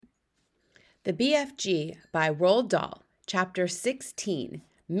The BFG by Roald Dahl, Chapter 16,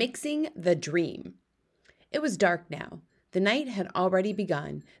 Mixing the Dream. It was dark now. The night had already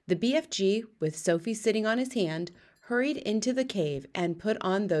begun. The BFG, with Sophie sitting on his hand, hurried into the cave and put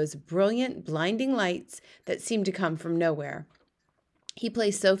on those brilliant, blinding lights that seemed to come from nowhere. He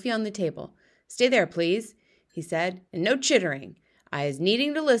placed Sophie on the table. "Stay there, please," he said, "and no chittering. I is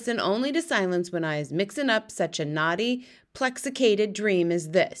needing to listen only to silence when I is mixing up such a naughty, plexicated dream as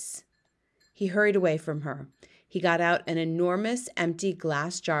this." He hurried away from her. He got out an enormous empty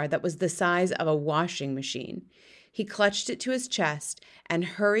glass jar that was the size of a washing machine. He clutched it to his chest and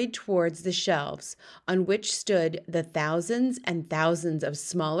hurried towards the shelves on which stood the thousands and thousands of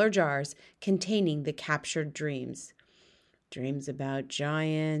smaller jars containing the captured dreams. "Dreams about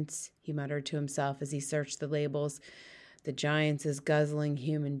giants," he muttered to himself as he searched the labels. "The giants is guzzling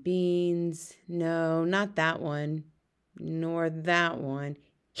human beings. No, not that one. Nor that one.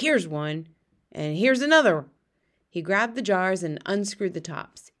 Here's one. And here's another." He grabbed the jars and unscrewed the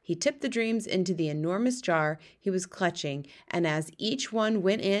tops. He tipped the dreams into the enormous jar he was clutching, and as each one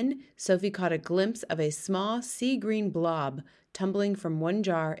went in, Sophie caught a glimpse of a small sea-green blob tumbling from one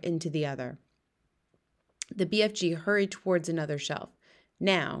jar into the other. The BFG hurried towards another shelf.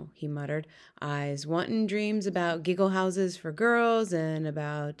 "Now," he muttered, "I's wantin' dreams about giggle houses for girls and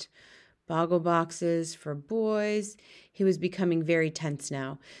about boggle boxes for boys." He was becoming very tense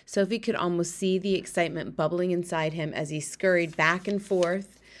now. Sophie could almost see the excitement bubbling inside him as he scurried back and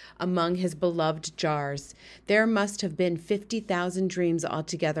forth among his beloved jars. There must have been 50,000 dreams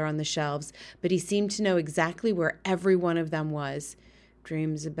altogether on the shelves, but he seemed to know exactly where every one of them was.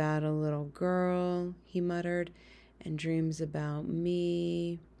 "Dreams about a little girl," he muttered, "and dreams about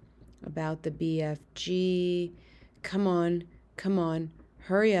me, about the BFG. Come on,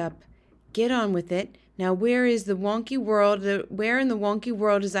 hurry up. Get on with it. Now where in the wonky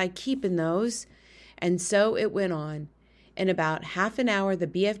world is I keepin' those?" And so it went on. In about half an hour, the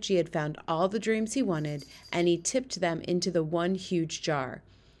BFG had found all the dreams he wanted, and he tipped them into the one huge jar.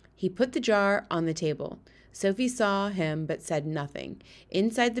 He put the jar on the table. Sophie saw him but said nothing.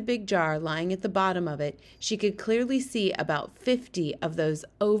 Inside the big jar, lying at the bottom of it, she could clearly see about 50 of those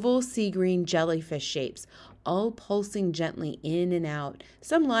oval sea-green jellyfish shapes, all pulsing gently in and out,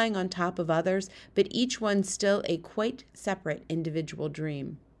 some lying on top of others, but each one still a quite separate individual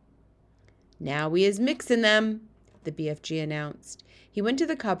dream. "Now we is mixing them," the BFG announced. He went to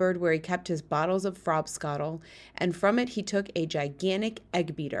the cupboard where he kept his bottles of frobscottle, and from it he took a gigantic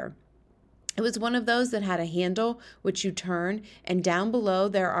egg beater. It was one of those that had a handle which you turn, and down below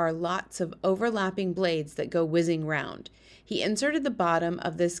there are lots of overlapping blades that go whizzing round. He inserted the bottom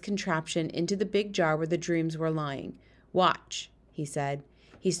of this contraption into the big jar where the dreams were lying. "Watch," he said.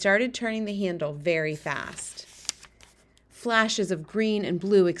 He started turning the handle very fast. Flashes of green and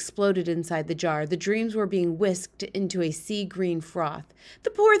blue exploded inside the jar. The dreams were being whisked into a sea-green froth.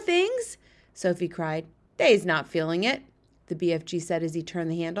 "The poor things!" Sophie cried. "They's not feeling it," the BFG said as he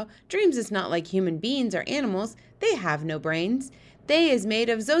turned the handle. "Dreams is not like human beings or animals. They have no brains. They is made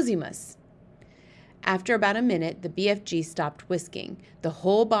of zosimus." After about a minute, the BFG stopped whisking. The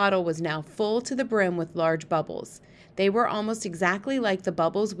whole bottle was now full to the brim with large bubbles. They were almost exactly like the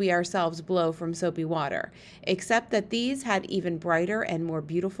bubbles we ourselves blow from soapy water, except that these had even brighter and more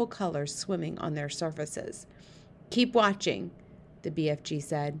beautiful colors swimming on their surfaces. "Keep watching," the BFG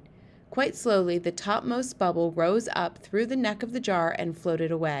said. Quite slowly, the topmost bubble rose up through the neck of the jar and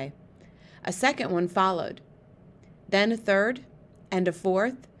floated away. A second one followed. Then a third, and a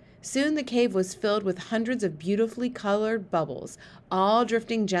fourth. Soon the cave was filled with hundreds of beautifully colored bubbles, all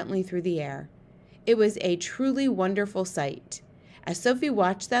drifting gently through the air. It was a truly wonderful sight. As Sophie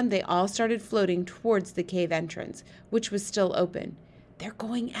watched them, they all started floating towards the cave entrance, which was still open. "They're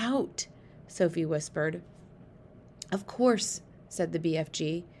going out," Sophie whispered. "Of course," said the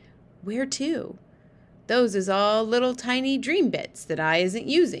BFG. "Where to?" "Those is all little tiny dream bits that I isn't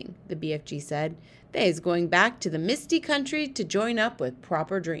using," the BFG said. "They is going back to the misty country to join up with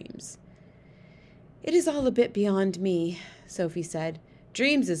proper dreams." "It is all a bit beyond me," Sophie said.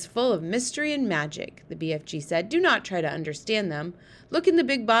 "Dreams is full of mystery and magic," the BFG said. "Do not try to understand them. Look in the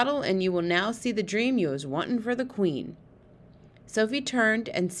big bottle and you will now see the dream you was wanting for the queen." Sophie turned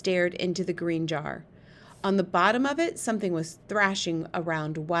and stared into the green jar. On the bottom of it, something was thrashing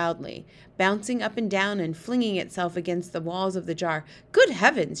around wildly, bouncing up and down and flinging itself against the walls of the jar. "Good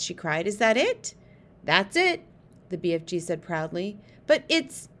heavens!" she cried. "Is that it?" "That's it," the BFG said proudly. "But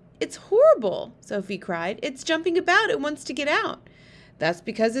it's horrible," Sophie cried. "It's jumping about. It wants to get out." "That's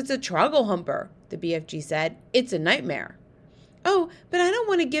because it's a trogglehumper," the BFG said. "It's a nightmare." "Oh, but I don't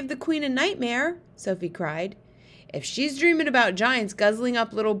want to give the queen a nightmare," Sophie cried. If she's dreaming about giants guzzling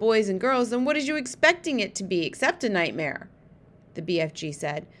up little boys and girls, then what is you expecting it to be except a nightmare? The BFG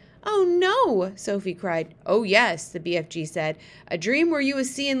said. Oh, no, Sophie cried. Oh, yes, the BFG said. A dream where you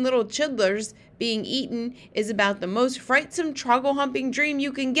is seeing little childers being eaten is about the most frightsome troggle-humping dream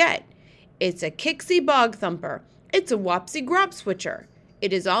you can get. It's a kicksy bog thumper. It's a wopsy grop switcher.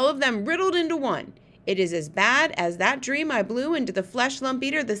 It is all of them riddled into one. It is as bad as that dream I blew into the flesh lump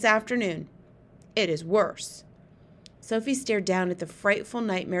eater this afternoon. It is worse. Sophie stared down at the frightful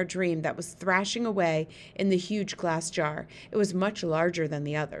nightmare dream that was thrashing away in the huge glass jar. It was much larger than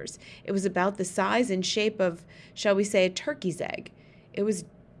the others. It was about the size and shape of, shall we say, a turkey's egg. It was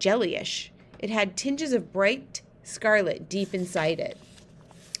jellyish. It had tinges of bright scarlet deep inside it.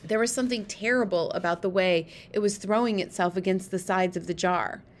 There was something terrible about the way it was throwing itself against the sides of the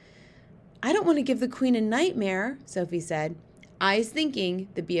jar. I don't want to give the queen a nightmare, Sophie said. I's thinking,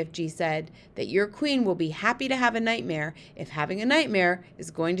 the BFG said, that your queen will be happy to have a nightmare if having a nightmare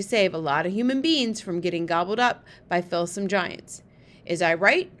is going to save a lot of human beings from getting gobbled up by fearsome giants. Is I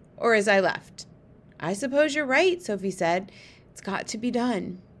right or is I left? I suppose you're right, Sophie said. It's got to be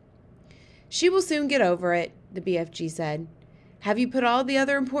done. She will soon get over it, the BFG said. Have you put all the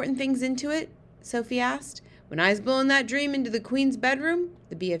other important things into it? Sophie asked. When I's blowing that dream into the queen's bedroom,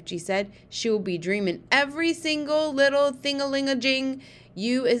 the BFG said, she will be dreaming every single little thing-a-ling-a-jing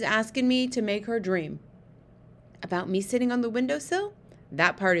you is asking me to make her dream. About me sitting on the windowsill?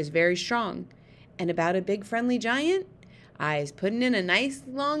 That part is very strong. And about a big friendly giant? I's putting in a nice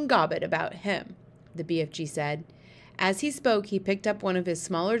long gobbet about him, the BFG said. As he spoke, he picked up one of his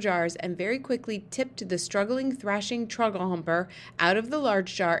smaller jars and very quickly tipped the struggling, thrashing troggle-humper out of the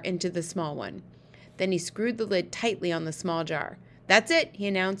large jar into the small one. Then he screwed the lid tightly on the small jar. That's it, he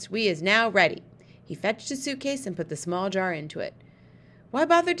announced. We is now ready. He fetched a suitcase and put the small jar into it. Why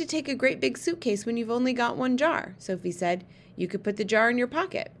bother to take a great big suitcase when you've only got one jar? Sophie said. You could put the jar in your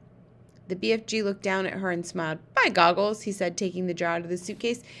pocket. The BFG looked down at her and smiled. By goggles, he said, taking the jar out of the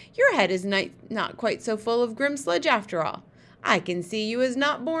suitcase. Your head is not quite so full of grim sludge after all. I can see you was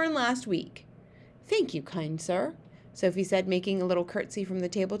not born last week. Thank you, kind sir, Sophie said, making a little curtsy from the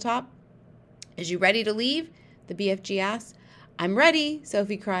tabletop. Is you ready to leave? The BFG asked. I'm ready,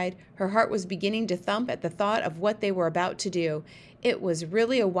 Sophie cried. Her heart was beginning to thump at the thought of what they were about to do. It was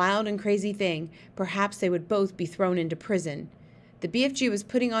really a wild and crazy thing. Perhaps they would both be thrown into prison. The BFG was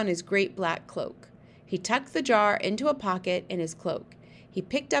putting on his great black cloak. He tucked the jar into a pocket in his cloak. He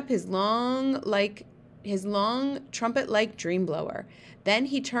picked up his long trumpet-like dream blower. Then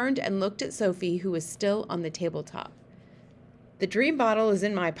he turned and looked at Sophie, who was still on the tabletop. The dream bottle is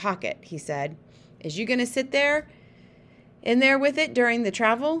in my pocket, he said. Is you going to sit in there with it during the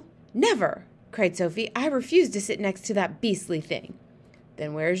travel? Never, cried Sophie. I refuse to sit next to that beastly thing.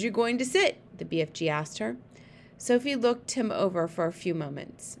 Then where's you going to sit? The BFG asked her. Sophie looked him over for a few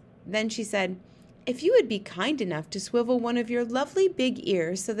moments. Then she said, If you would be kind enough to swivel one of your lovely big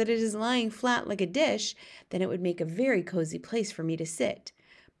ears so that it is lying flat like a dish, then it would make a very cozy place for me to sit.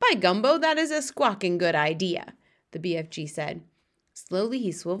 By gumbo, that is a squawking good idea, the BFG said. Slowly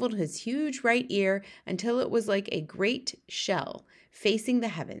he swiveled his huge right ear until it was like a great shell facing the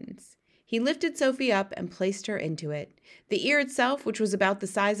heavens. He lifted Sophie up and placed her into it. The ear itself, which was about the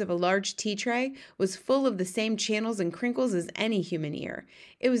size of a large tea tray, was full of the same channels and crinkles as any human ear.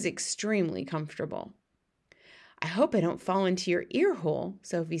 It was extremely comfortable. I hope I don't fall into your ear hole,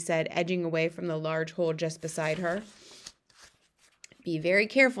 Sophie said, edging away from the large hole just beside her. Be very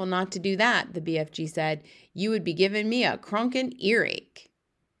careful not to do that, the BFG said. You would be giving me a cronkin' earache.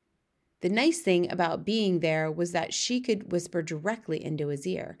 The nice thing about being there was that she could whisper directly into his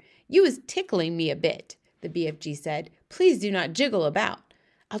ear. You is tickling me a bit, the BFG said. Please do not jiggle about.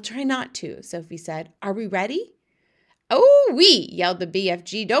 I'll try not to, Sophie said. Are we ready? Oh, wee, yelled the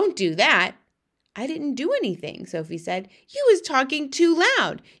BFG. Don't do that. I didn't do anything, Sophie said. You was talking too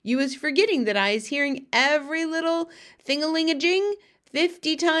loud. You was forgetting that I is hearing every little thing-a-ling-a-jing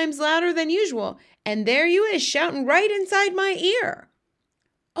 50 times louder than usual, and there you is shouting right inside my ear.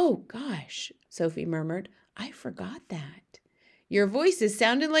 Oh, gosh, Sophie murmured. I forgot that. Your voices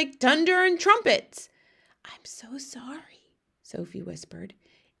sounded like thunder and trumpets. I'm so sorry, Sophie whispered.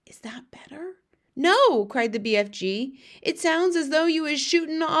 Is that better? No, cried the BFG. It sounds as though you was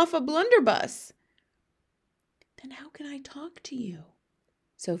shooting off a blunderbuss. Then how can I talk to you?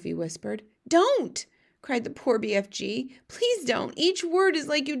 Sophie whispered. Don't, cried the poor BFG. Please don't. Each word is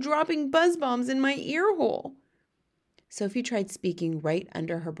like you dropping buzz bombs in my ear hole. Sophie tried speaking right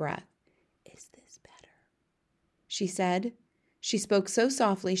under her breath. Is this better? She said. She spoke so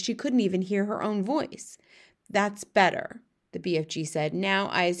softly she couldn't even hear her own voice. That's better, the BFG said. Now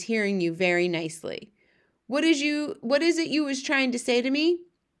I is hearing you very nicely. What is it you was trying to say to me?"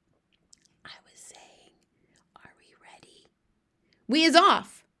 "I was saying, are we ready?" "We is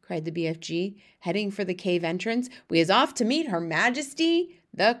off," cried the BFG, heading for the cave entrance. "We is off to meet Her Majesty,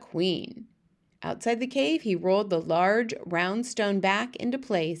 the Queen." Outside the cave, he rolled the large round stone back into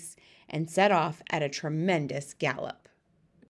place and set off at a tremendous gallop.